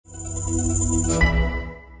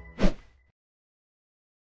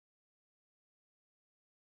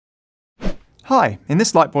Hi, in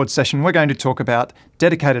this Lightboard session we're going to talk about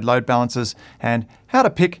dedicated load balancers and how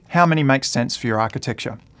to pick how many makes sense for your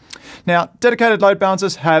architecture. Now, dedicated load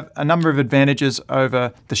balancers have a number of advantages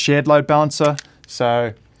over the shared load balancer.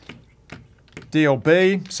 So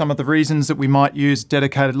DLB, some of the reasons that we might use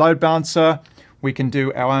dedicated load balancer, we can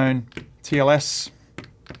do our own TLS,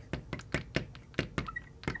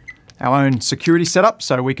 our own security setup,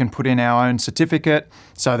 so we can put in our own certificate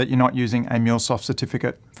so that you're not using a MuleSoft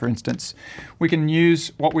certificate, for instance. We can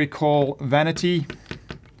use what we call vanity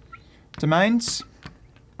domains.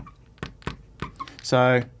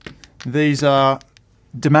 So these are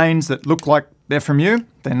domains that look like they're from you.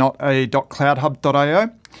 They're not a .cloudhub.io.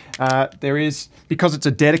 There is, because it's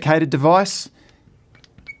a dedicated device,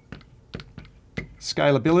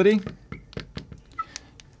 scalability.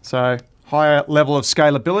 So higher level of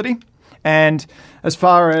scalability. And as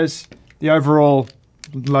far as the overall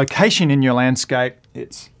location in your landscape,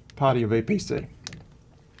 it's part of your VPC.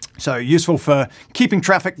 So useful for keeping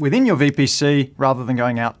traffic within your VPC rather than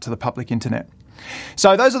going out to the public internet.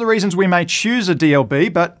 So those are the reasons we may choose a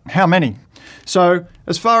DLB, but how many? So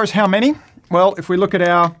as far as how many, well, if we look at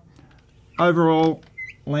our overall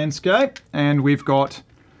landscape and we've got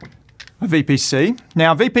a VPC.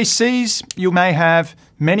 Now VPCs, you may have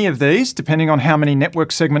many of these depending on how many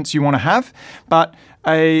network segments you want to have, but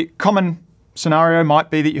a common scenario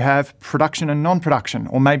might be that you have production and non-production,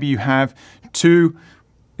 or maybe you have two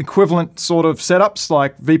equivalent sort of setups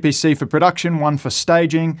like VPC for production, one for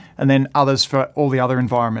staging, and then others for all the other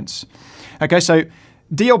environments. Okay, so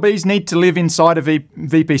DLBs need to live inside of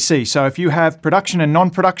VPC. So if you have production and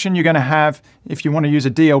non-production, you're going to have, if you want to use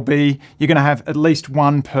a DLB, you're going to have at least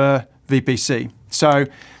one per VPC. So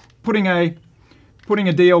putting a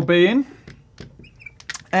DLB in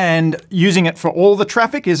and using it for all the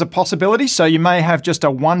traffic is a possibility. So you may have just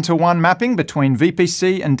a one-to-one mapping between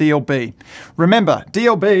VPC and DLB. Remember,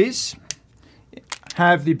 DLBs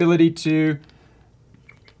have the ability to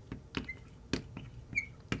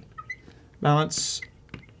balance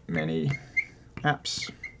many apps.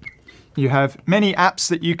 You have many apps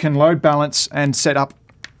that you can load balance and set up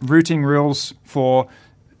routing rules for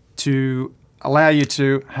to allow you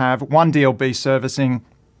to have one DLB servicing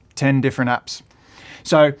 10 different apps.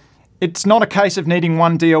 So it's not a case of needing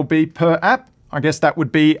one DLB per app. I guess that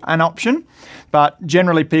would be an option, but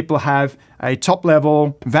generally people have a top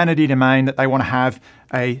level vanity domain that they want to have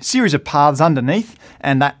a series of paths underneath,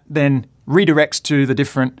 and that then redirects to the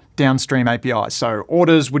different downstream APIs. So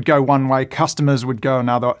orders would go one way, customers would go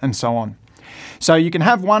another, and so on. So you can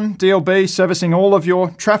have one DLB servicing all of your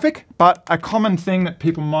traffic, but a common thing that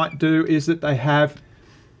people might do is that they have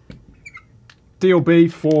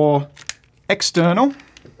DLB for external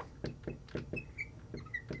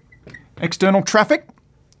traffic.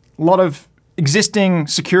 A lot of existing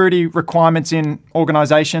security requirements in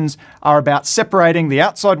organizations are about separating the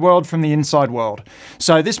outside world from the inside world.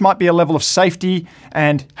 So this might be a level of safety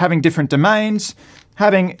and having different domains,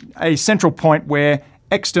 having a central point where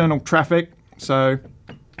external traffic, so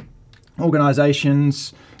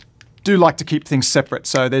organizations do like to keep things separate.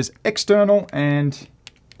 So there's external and,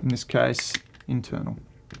 in this case, internal.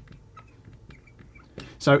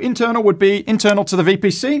 So internal would be internal to the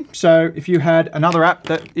VPC. So if you had another app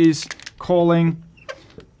that is calling,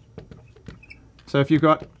 so if you've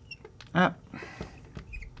got app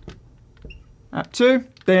 2,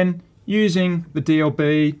 then using the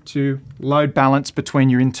DLB to load balance between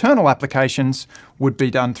your internal applications would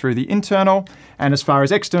be done through the internal. And as far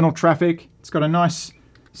as external traffic, it's got a nice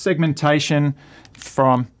segmentation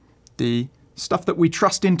from the stuff that we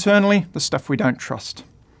trust internally, the stuff we don't trust.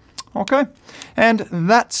 Okay, and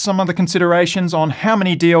that's some of the considerations on how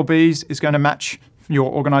many DLBs is going to match your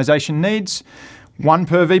organization needs. One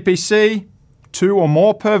per VPC, two or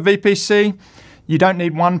more per VPC. You don't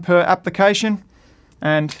need one per application.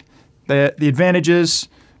 And the advantages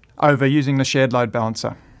over using the shared load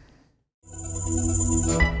balancer.